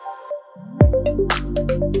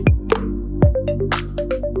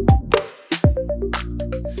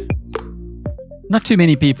Not too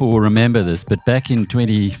many people will remember this, but back in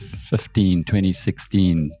 2015,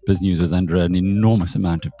 2016, BizNews was under an enormous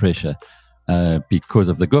amount of pressure because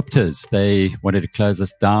of the Guptas. They wanted to close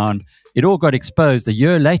us down. It all got exposed a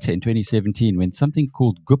year later in 2017 when something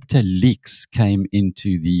called Gupta Leaks came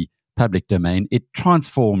into the public domain. It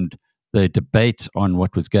transformed the debate on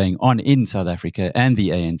what was going on in South Africa and the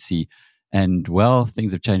ANC. And, well,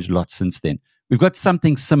 things have changed a lot since then. We've got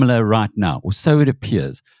something similar right now, or so it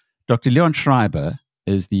appears. Dr. Leon Schreiber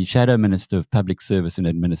is the Shadow Minister of Public Service and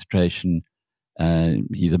Administration.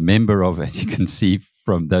 He's a member of, as you can see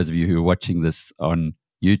from those of you who are watching this on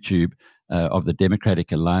YouTube, of the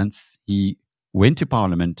Democratic Alliance. He went to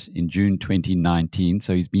Parliament in June 2019,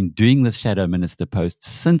 so he's been doing this Shadow Minister post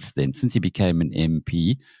since then, since he became an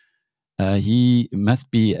MP. He must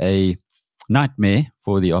be a nightmare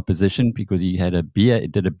for the opposition because he had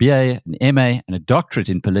did a BA, an MA, and a doctorate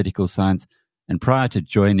in political science. And prior to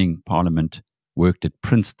joining Parliament, worked at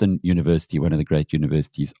Princeton University, one of the great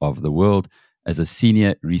universities of the world, as a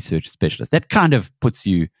senior research specialist. That kind of puts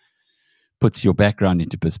your background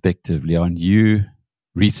into perspective, Leon. You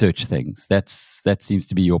research things. That seems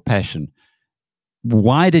to be your passion.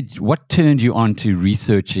 What turned you on to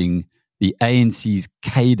researching the ANC's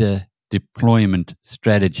cadre deployment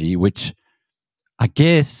strategy, which I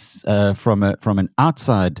guess from an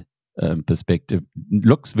outside perspective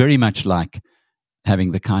looks very much like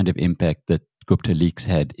having the kind of impact that Gupta Leaks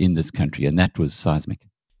had in this country, and that was seismic.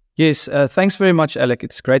 Yes, thanks very much, Alec.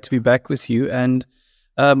 It's great to be back with you. And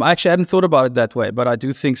I actually hadn't thought about it that way, but I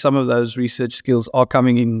do think some of those research skills are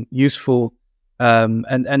coming in useful.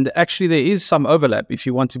 And actually, there is some overlap if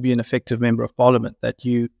you want to be an effective member of Parliament, that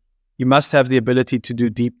you must have the ability to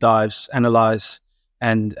do deep dives, analyze,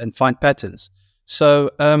 and find patterns.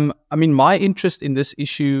 So, my interest in this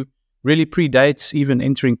issue really predates even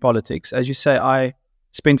entering politics. As you say, I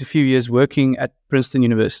spent a few years working at Princeton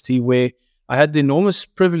University, where I had the enormous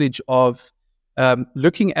privilege of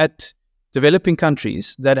looking at developing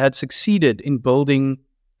countries that had succeeded in building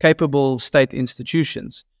capable state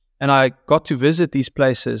institutions. And I got to visit these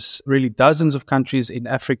places, really dozens of countries in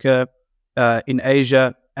Africa, in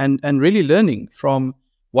Asia, and really learning from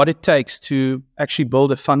what it takes to actually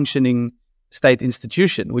build a functioning state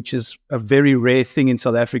institution, which is a very rare thing in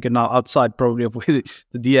South Africa now, outside probably of where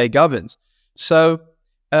the DA governs. So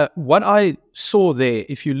what I saw there,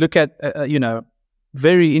 if you look at,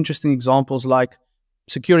 very interesting examples like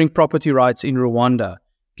securing property rights in Rwanda,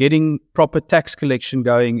 getting proper tax collection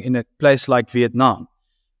going in a place like Vietnam,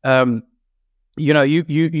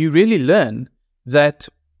 you really learn that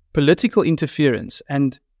political interference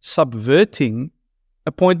and subverting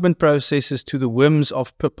appointment processes to the whims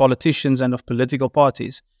of politicians and of political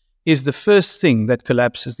parties is the first thing that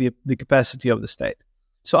collapses the capacity of the state.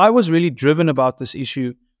 So I was really driven about this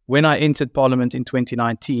issue when I entered Parliament in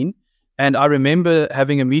 2019. And I remember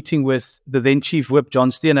having a meeting with the then Chief Whip, John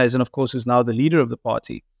Steenhuisen, of course, who's now the leader of the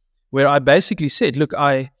party, where I basically said, look,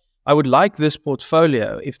 I would like this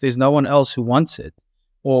portfolio if there's no one else who wants it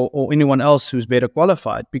or anyone else who's better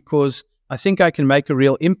qualified, because I think I can make a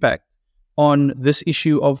real impact on this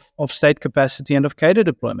issue of state capacity and of cadre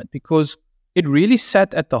deployment, because it really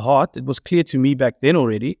sat at the heart. It was clear to me back then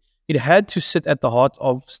already. It had to sit at the heart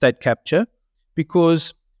of state capture,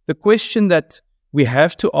 because the question that we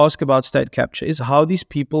have to ask about state capture is how these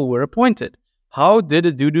people were appointed. How did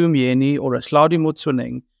a Dudu Myeni or a Hlaudi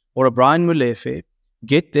Motsoeneng or a Brian Molefe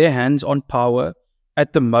get their hands on power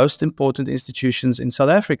at the most important institutions in South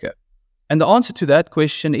Africa? And the answer to that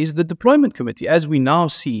question is the Deployment Committee, as we now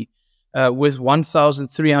see with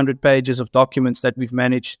 1,300 pages of documents that we've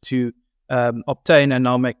managed to obtain and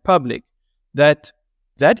now make public, that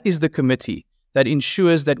is the committee that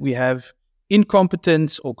ensures that we have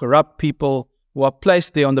incompetent or corrupt people who are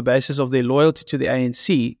placed there on the basis of their loyalty to the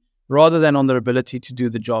ANC rather than on their ability to do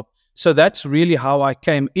the job. So that's really how I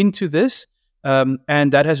came into this, and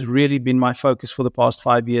that has really been my focus for the past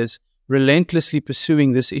 5 years, relentlessly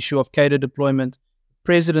pursuing this issue of cadre deployment,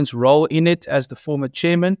 President's role in it as the former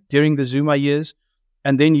chairman during the Zuma years,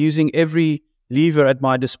 and then using every lever at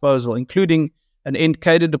my disposal, including an end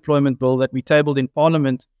cadre deployment bill that we tabled in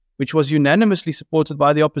Parliament, which was unanimously supported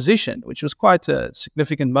by the opposition, which was quite a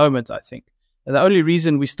significant moment, I think. And the only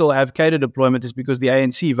reason we still have cadre deployment is because the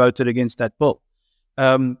ANC voted against that bill.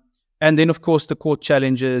 And then, of course, the court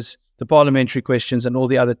challenges, the parliamentary questions, and all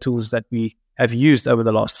the other tools that we have used over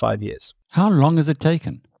the last 5 years. How long has it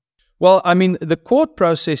taken? Well, I mean, the court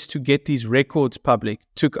process to get these records public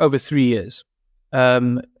took over 3 years.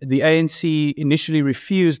 The ANC initially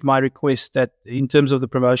refused my request that, in terms of the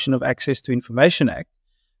Promotion of Access to Information Act,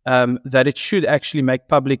 that it should actually make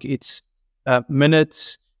public its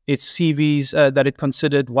minutes, its CVs, that it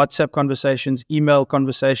considered WhatsApp conversations, email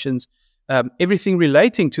conversations, everything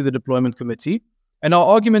relating to the Deployment Committee. And our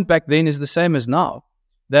argument back then is the same as now,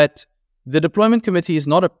 that the Deployment Committee is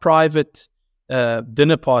not a private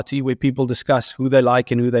dinner party where people discuss who they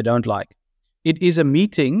like and who they don't like. It is a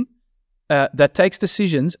meeting that takes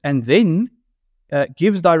decisions and then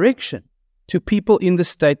gives direction to people in the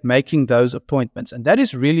state making those appointments. And that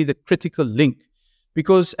is really the critical link.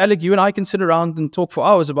 Because, Alec, you and I can sit around and talk for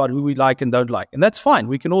hours about who we like and don't like. And that's fine.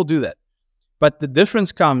 We can all do that. But the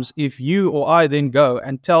difference comes if you or I then go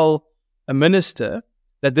and tell a minister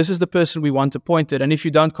that this is the person we want appointed, and if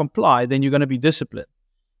you don't comply, then you're going to be disciplined.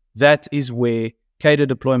 That is where cadre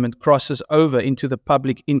deployment crosses over into the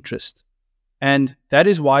public interest. And that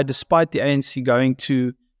is why, despite the ANC going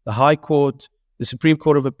to the High Court, the Supreme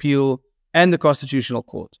Court of Appeal, and the Constitutional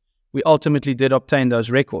Court, we ultimately did obtain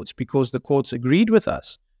those records because the courts agreed with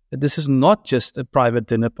us that this is not just a private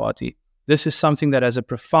dinner party. This is something that has a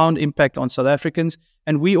profound impact on South Africans,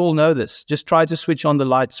 and we all know this. Just try to switch on the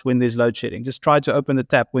lights when there's load shedding. Just try to open the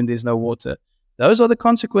tap when there's no water. Those are the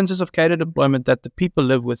consequences of cadre deployment that the people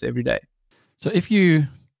live with every day. So if you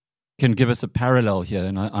can give us a parallel here,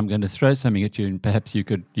 and I'm going to throw something at you, and perhaps you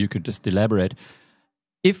could just elaborate.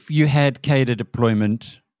 If you had cadre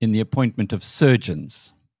deployment in the appointment of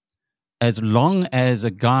surgeons, as long as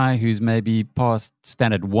a guy who's maybe passed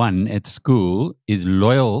standard 1 at school is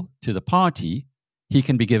loyal to the party, he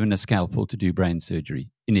can be given a scalpel to do brain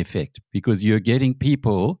surgery, in effect, because you're getting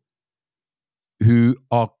people who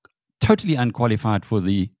are totally unqualified for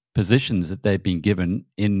the positions that they've been given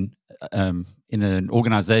in an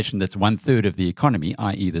organization that's 1/3 of the economy,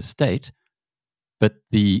 i.e. the state, but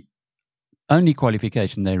the only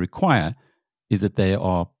qualification they require is that they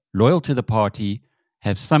are loyal to the party,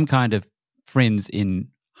 have some kind of friends in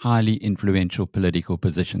highly influential political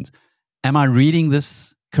positions. Am I reading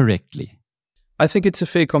this correctly? I think it's a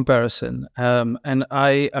fair comparison. And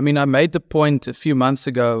I made the point a few months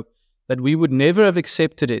ago that we would never have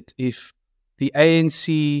accepted it if the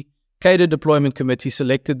ANC Cadre Deployment Committee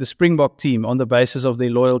selected the Springbok team on the basis of their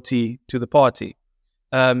loyalty to the party.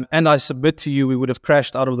 And I submit to you, we would have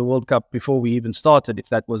crashed out of the World Cup before we even started if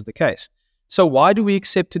that was the case. So why do we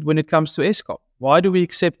accept it when it comes to Eskom? Why do we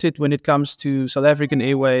accept it when it comes to South African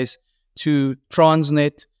Airways, to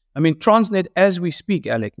Transnet? I mean, Transnet, as we speak,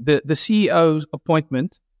 Alec, the CEO's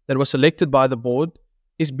appointment that was selected by the board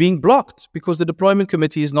is being blocked because the deployment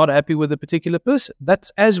committee is not happy with a particular person.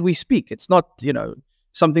 That's as we speak. It's not,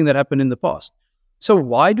 something that happened in the past. So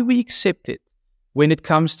why do we accept it when it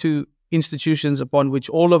comes to institutions upon which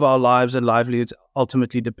all of our lives and livelihoods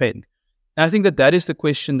ultimately depend? And I think that is the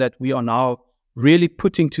question that we are now really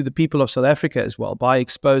putting to the people of South Africa as well by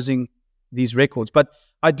exposing these records. But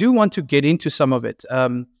I do want to get into some of it,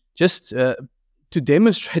 just to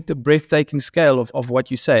demonstrate the breathtaking scale of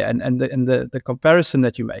what you say and the comparison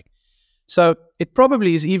that you make. So it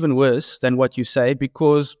probably is even worse than what you say,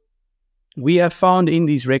 because we have found in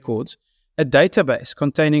these records a database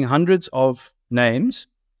containing hundreds of names,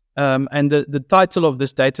 and the title of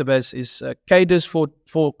this database is Cadres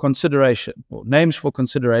for Consideration, or Names for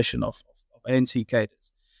Consideration of ANC cadres.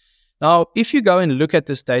 Now, if you go and look at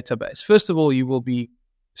this database, first of all, you will be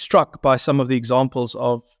struck by some of the examples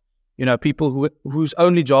of people whose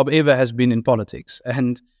only job ever has been in politics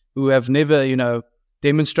and who have never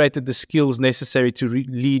demonstrated the skills necessary to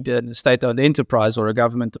lead a state-owned enterprise or a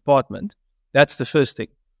government department. That's the first thing.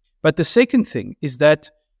 But the second thing is that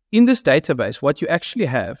in this database, what you actually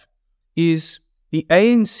have is the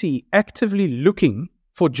ANC actively looking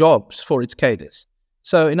for jobs for its cadres.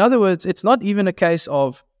 So in other words, it's not even a case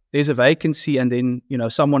of there's a vacancy and then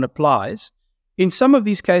someone applies. In some of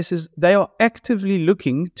these cases, they are actively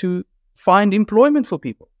looking to find employment for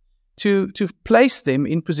people, to place them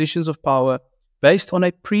in positions of power based on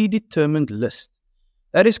a predetermined list.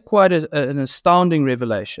 That is quite an astounding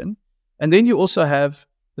revelation. And then you also have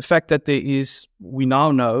the fact that there is, we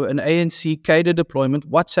now know, an ANC cadre deployment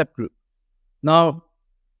WhatsApp group. Now,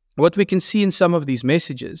 what we can see in some of these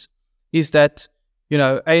messages is that,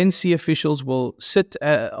 ANC officials will sit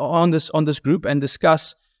on this group and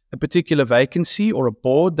discuss a particular vacancy or a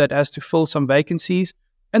board that has to fill some vacancies,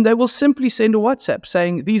 and they will simply send a WhatsApp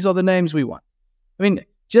saying, these are the names we want. I mean,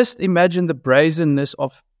 just imagine the brazenness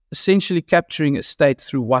of essentially capturing a state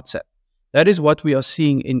through WhatsApp. That is what we are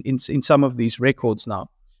seeing in some of these records now.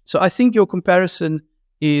 So I think your comparison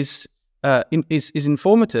is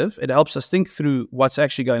informative. It helps us think through what's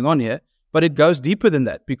actually going on here. But it goes deeper than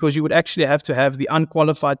that, because you would actually have to have the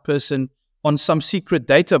unqualified person on some secret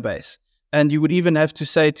database. And you would even have to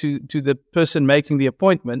say to the person making the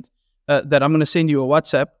appointment that I'm going to send you a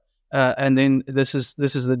WhatsApp, and then this is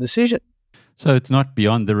the decision. So it's not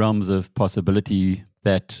beyond the realms of possibility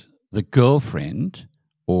that the girlfriend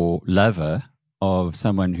or lover of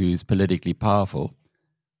someone who's politically powerful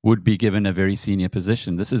would be given a very senior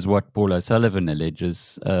position. This is what Paul O'Sullivan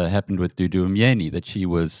alleges happened with Dudu Umyeni, that she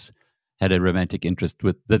had a romantic interest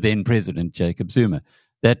with the then president, Jacob Zuma.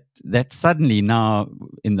 That suddenly now,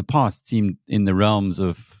 in the past, seemed in the realms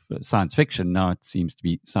of science fiction. Now it seems to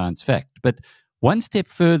be science fact. But one step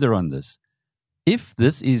further on this, if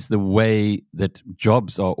this is the way that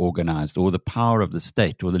jobs are organized, or the power of the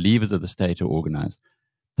state, or the levers of the state are organized,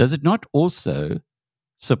 does it not also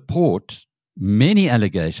support many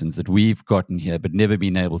allegations that we've gotten here but never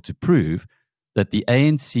been able to prove, that the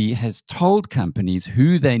ANC has told companies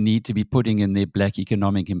who they need to be putting in their black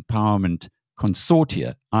economic empowerment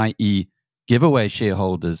consortia, i.e. give away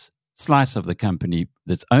shareholders, slice of the company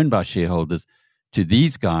that's owned by shareholders to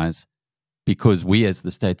these guys because we as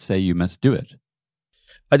the state say you must do it?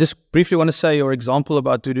 I just briefly want to say your example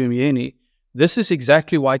about Dudu Umyeni, this is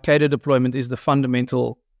exactly why cadre deployment is the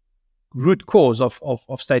fundamental root cause of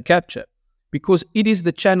state capture, because it is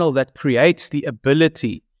the channel that creates the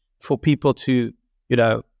ability for people to,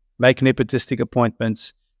 make nepotistic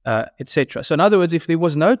appointments, etc. So in other words, if there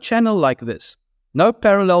was no channel like this, no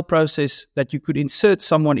parallel process that you could insert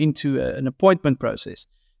someone into an appointment process,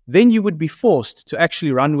 then you would be forced to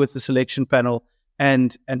actually run with the selection panel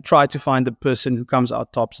and try to find the person who comes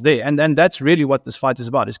out tops there. And then that's really what this fight is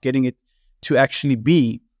about, is getting it to actually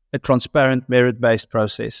be a transparent, merit-based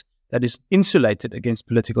process that is insulated against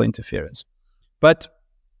political interference. But,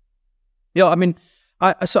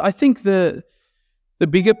 I think the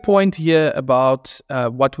bigger point here about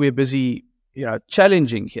what we're busy,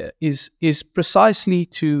 challenging here is precisely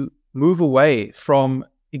to move away from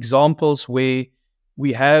examples where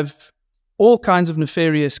we have all kinds of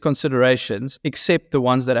nefarious considerations except the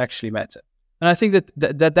ones that actually matter. And I think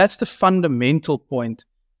that's the fundamental point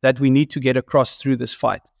that we need to get across through this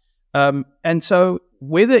fight. And so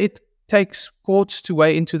whether it takes courts to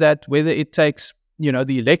weigh into that, whether it takes,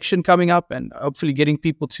 the election coming up and hopefully getting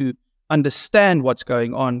people to understand what's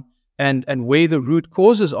going on and where the root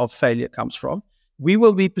causes of failure comes from, we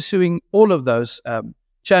will be pursuing all of those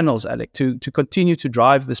channels, Alec, to continue to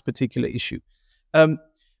drive this particular issue.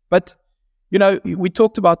 But we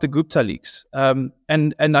talked about the Gupta Leaks,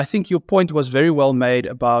 and I think your point was very well made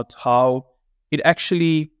about how it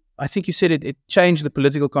actually, I think you said it changed the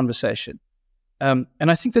political conversation. And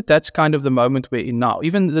I think that's kind of the moment we're in now.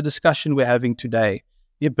 Even the discussion we're having today,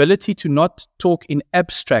 the ability to not talk in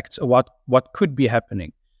abstracts about what could be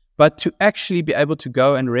happening, but to actually be able to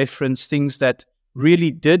go and reference things that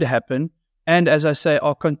really did happen and, as I say,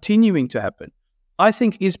 are continuing to happen, I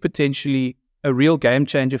think is potentially a real game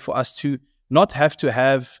changer for us to not have to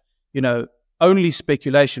have, only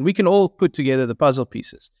speculation. We can all put together the puzzle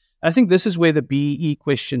pieces. I think this is where the BEE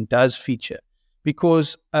question does feature,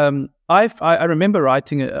 because I remember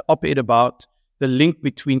writing an op-ed about the link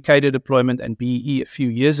between cadre deployment and BEE a few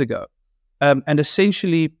years ago. And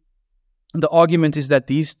essentially, the argument is that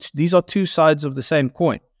these are two sides of the same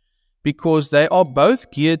coin, because they are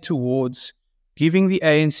both geared towards giving the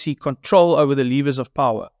ANC control over the levers of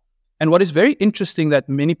power. And what is very interesting that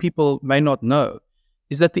many people may not know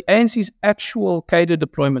is that the ANC's actual cadre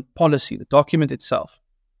deployment policy, the document itself,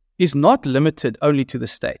 is not limited only to the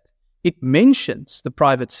state. It mentions the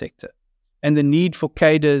private sector and the need for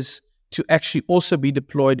cadres to actually also be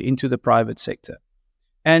deployed into the private sector.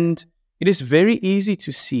 And it is very easy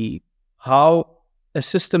to see how a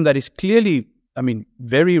system that is clearly,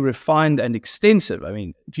 very refined and extensive.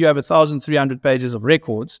 If you have 1,300 pages of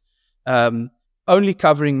records, only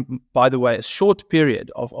covering, by the way, a short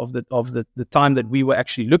period of the time that we were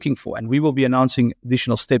actually looking for, and we will be announcing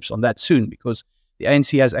additional steps on that soon, because the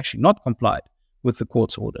ANC has actually not complied with the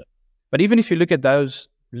court's order. But even if you look at that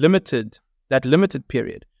limited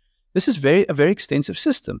period, this is a very extensive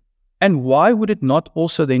system. And why would it not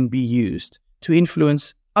also then be used to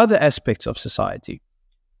influence other aspects of society?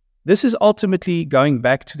 This is ultimately going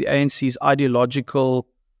back to the ANC's ideological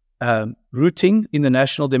rooting in the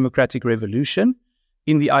National Democratic Revolution,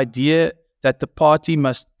 in the idea that the party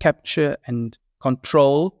must capture and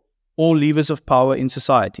control all levers of power in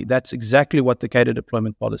society. That's exactly what the cadre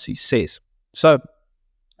deployment policy says. So,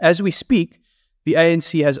 as we speak, the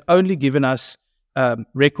ANC has only given us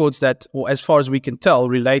records that, or as far as we can tell,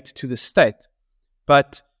 relate to the state.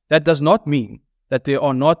 But that does not mean that there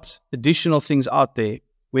are not additional things out there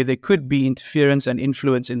where there could be interference and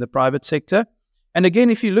influence in the private sector. And again,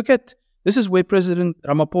 if you look at, this is where President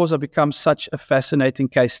Ramaphosa becomes such a fascinating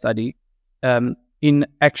case study in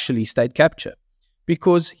actually state capture,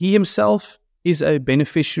 because he himself is a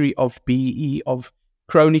beneficiary of BEE, of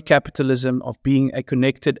crony capitalism, of being a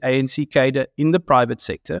connected ANC cadre in the private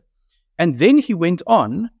sector. And then he went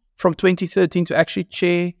on from 2013 to actually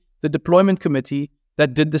chair the deployment committee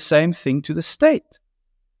that did the same thing to the state.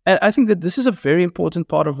 And I think that this is a very important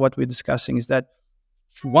part of what we're discussing, is that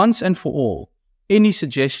once and for all, any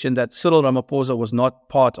suggestion that Cyril Ramaphosa was not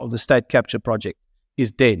part of the state capture project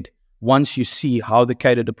is dead once you see how the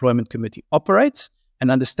cadre deployment committee operates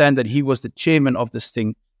and understand that he was the chairman of this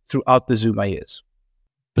thing throughout the Zuma years.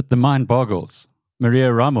 But the mind boggles.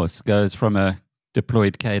 Maria Ramos goes from a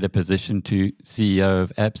deployed cadre position to CEO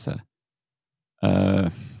of ABSA.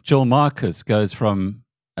 Jill Marcus goes from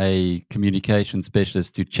a communication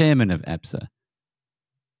specialist to chairman of ABSA.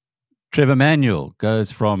 Trevor Manuel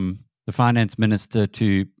goes from the finance minister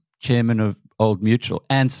to chairman of Old Mutual,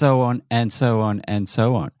 and so on, and so on, and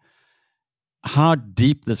so on. How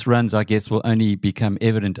deep this runs, I guess, will only become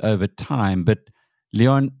evident over time. But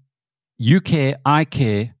Leon, you care, I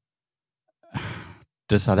care.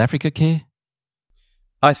 Does South Africa care?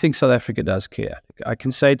 I think South Africa does care. I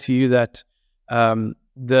can say to you that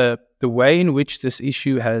the way in which this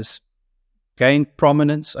issue has gained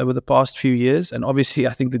prominence over the past few years, and obviously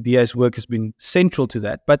I think the DA's work has been central to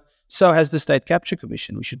that, but so has the State Capture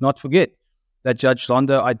Commission. We should not forget that Judge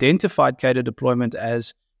Zondo identified cadre deployment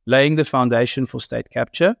as laying the foundation for state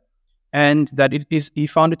capture, and that he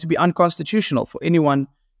found it to be unconstitutional for anyone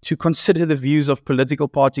to consider the views of political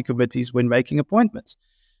party committees when making appointments.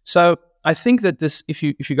 So I think that this, if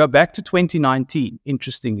you go back to 2019,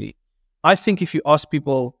 interestingly, I think if you ask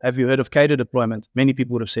people, have you heard of cadre deployment? Many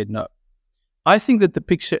people would have said no. I think that the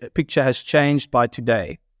picture has changed by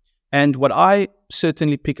today. And what I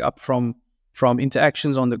certainly pick up from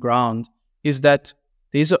interactions on the ground is that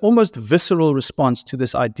there's an almost visceral response to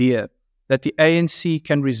this idea that the ANC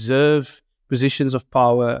can reserve positions of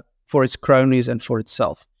power for its cronies and for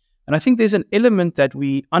itself. And I think there's an element that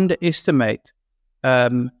we underestimate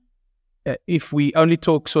if we only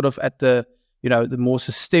talk sort of at the more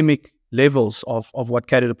systemic levels of what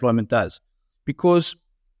cadre deployment does. Because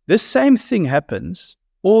this same thing happens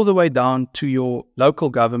all the way down to your local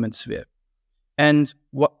government sphere. And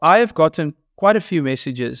what I have gotten quite a few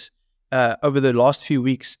messages over the last few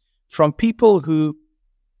weeks from people who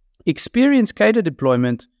experience cadre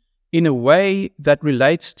deployment in a way that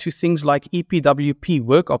relates to things like EPWP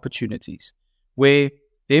work opportunities, where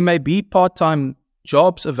there may be part-time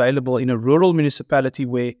jobs available in a rural municipality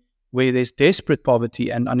where there's desperate poverty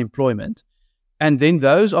and unemployment. And then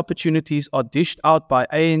those opportunities are dished out by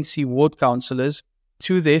ANC ward councillors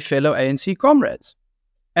to their fellow ANC comrades.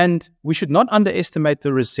 And we should not underestimate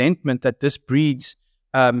the resentment that this breeds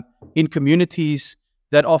in communities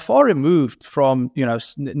that are far removed from,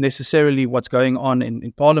 necessarily what's going on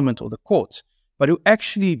in Parliament or the courts, but who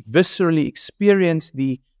actually viscerally experience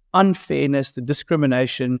the unfairness, the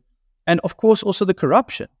discrimination, and of course also the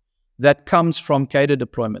corruption that comes from cadre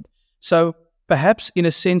deployment. So perhaps in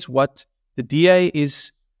a sense what the DA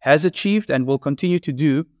has achieved and will continue to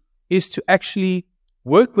do is to actually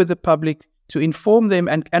work with the public to inform them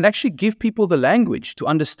and actually give people the language to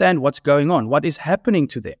understand what's going on, what is happening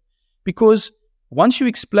to them. Because once you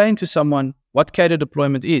explain to someone what cadre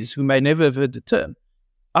deployment is, who may never have heard the term,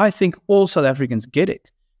 I think all South Africans get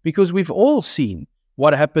it. Because we've all seen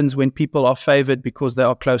what happens when people are favored because they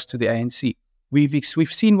are close to the ANC.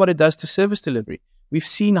 We've seen what it does to service delivery. We've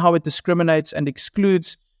seen how it discriminates and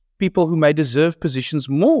excludes people who may deserve positions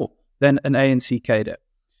more than an ANC cadre.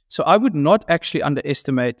 So I would not actually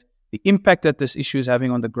underestimate the impact that this issue is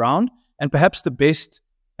having on the ground. And perhaps the best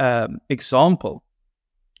example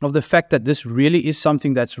of the fact that this really is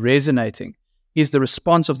something that's resonating is the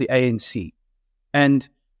response of the ANC. And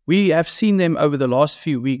we have seen them over the last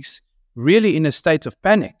few weeks really in a state of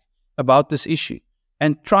panic about this issue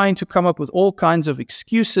and trying to come up with all kinds of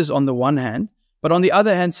excuses on the one hand, but on the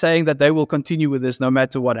other hand saying that they will continue with this no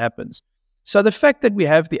matter what happens. So the fact that we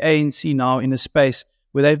have the ANC now in a space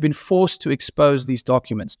where they've been forced to expose these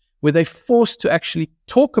documents, where they're forced to actually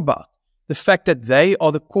talk about the fact that they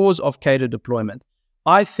are the cause of cadre deployment,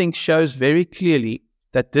 I think shows very clearly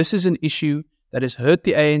that this is an issue that has hurt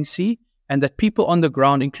the ANC and that people on the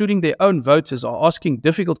ground, including their own voters, are asking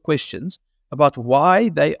difficult questions about why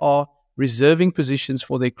they are reserving positions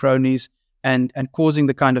for their cronies and causing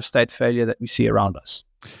the kind of state failure that we see around us.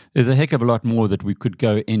 There's a heck of a lot more that we could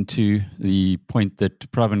go into. The point that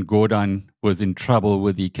Pravin Gordhan was in trouble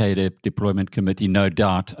with the cadre deployment committee, no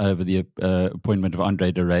doubt, over the appointment of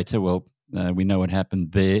Andre de Ruyter. Well, we know what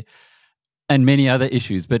happened there, and many other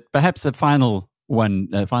issues. But perhaps a final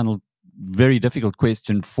very difficult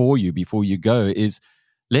question for you before you go is,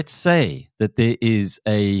 let's say that there is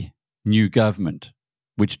a new government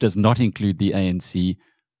which does not include the ANC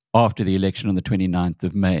after the election on the 29th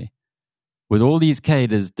of May. With all these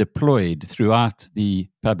cadres deployed throughout the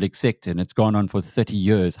public sector, and it's gone on for 30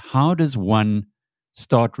 years, how does one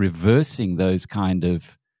start reversing those kind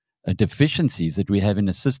of deficiencies that we have in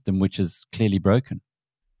a system which is clearly broken?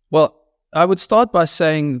 Well, I would start by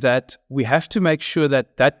saying that we have to make sure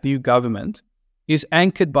that that new government is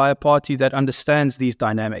anchored by a party that understands these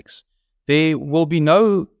dynamics. There will be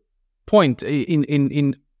no point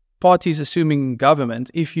in parties assuming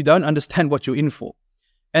government if you don't understand what you're in for.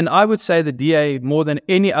 And I would say the DA, more than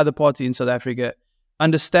any other party in South Africa,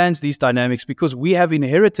 understands these dynamics because we have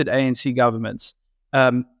inherited ANC governments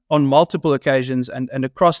on multiple occasions and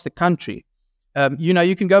across the country.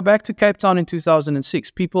 You can go back to Cape Town in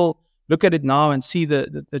 2006. People look at it now and see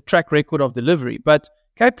the track record of delivery. But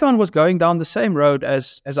Cape Town was going down the same road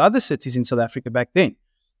as other cities in South Africa back then.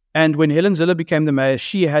 And when Helen Zille became the mayor,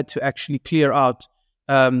 she had to actually clear out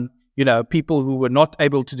people who were not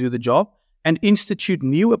able to do the job and institute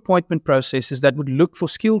new appointment processes that would look for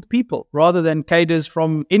skilled people rather than cadres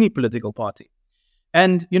from any political party.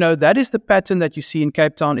 And, that is the pattern that you see in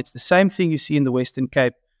Cape Town. It's the same thing you see in the Western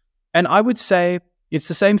Cape. And I would say it's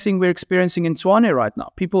the same thing we're experiencing in Tshwane right now.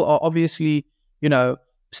 People are obviously,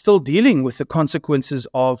 still dealing with the consequences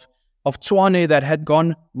of Tshwane that had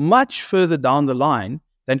gone much further down the line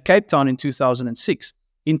than Cape Town in 2006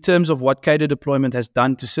 in terms of what cadre deployment has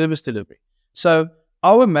done to service delivery. So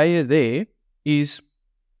our mayor there is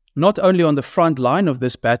not only on the front line of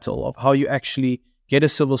this battle of how you actually get a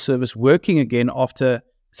civil service working again after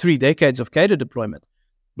 3 decades of cadre deployment,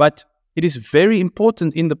 but it is very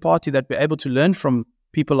important in the party that we're able to learn from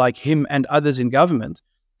people like him and others in government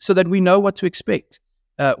so that we know what to expect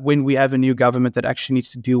when we have a new government that actually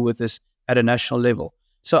needs to deal with this at a national level.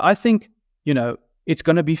 So I think, it's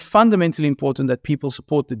going to be fundamentally important that people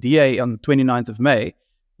support the DA on the 29th of May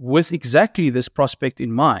with exactly this prospect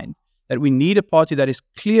in mind, that we need a party that is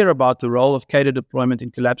clear about the role of cadre deployment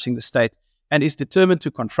in collapsing the state and is determined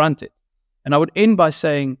to confront it. And I would end by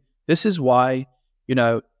saying this is why,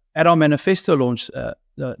 at our manifesto launch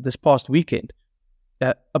this past weekend,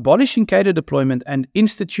 abolishing cadre deployment and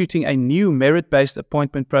instituting a new merit-based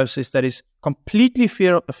appointment process that is completely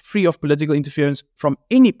free of political interference from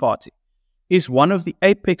any party is one of the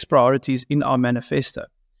apex priorities in our manifesto.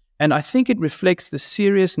 And I think it reflects the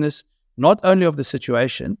seriousness not only of the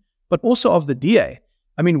situation, but also of the DA.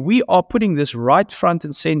 I mean, we are putting this right front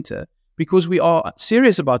and center because we are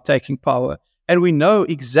serious about taking power, and we know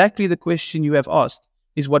exactly the question you have asked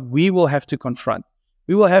is what we will have to confront.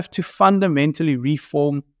 We will have to fundamentally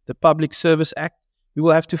reform the Public Service Act. We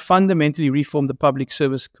will have to fundamentally reform the Public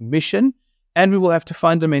Service Commission, and we will have to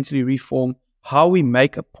fundamentally reform how we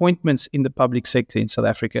make appointments in the public sector in South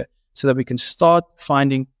Africa so that we can start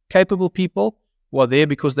finding capable people who are there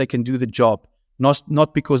because they can do the job,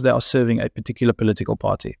 not because they are serving a particular political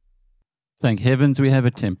party. Thank heavens we have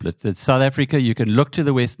a template. At South Africa, you can look to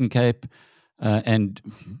the Western Cape and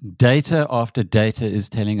data after data is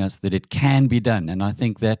telling us that it can be done. And I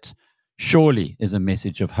think that surely is a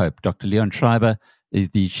message of hope. Dr. Leon Schreiber is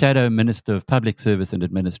the Shadow Minister of Public Service and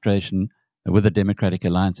Administration with the Democratic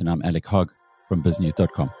Alliance, and I'm Alec Hogg from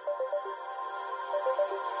BizNews.com.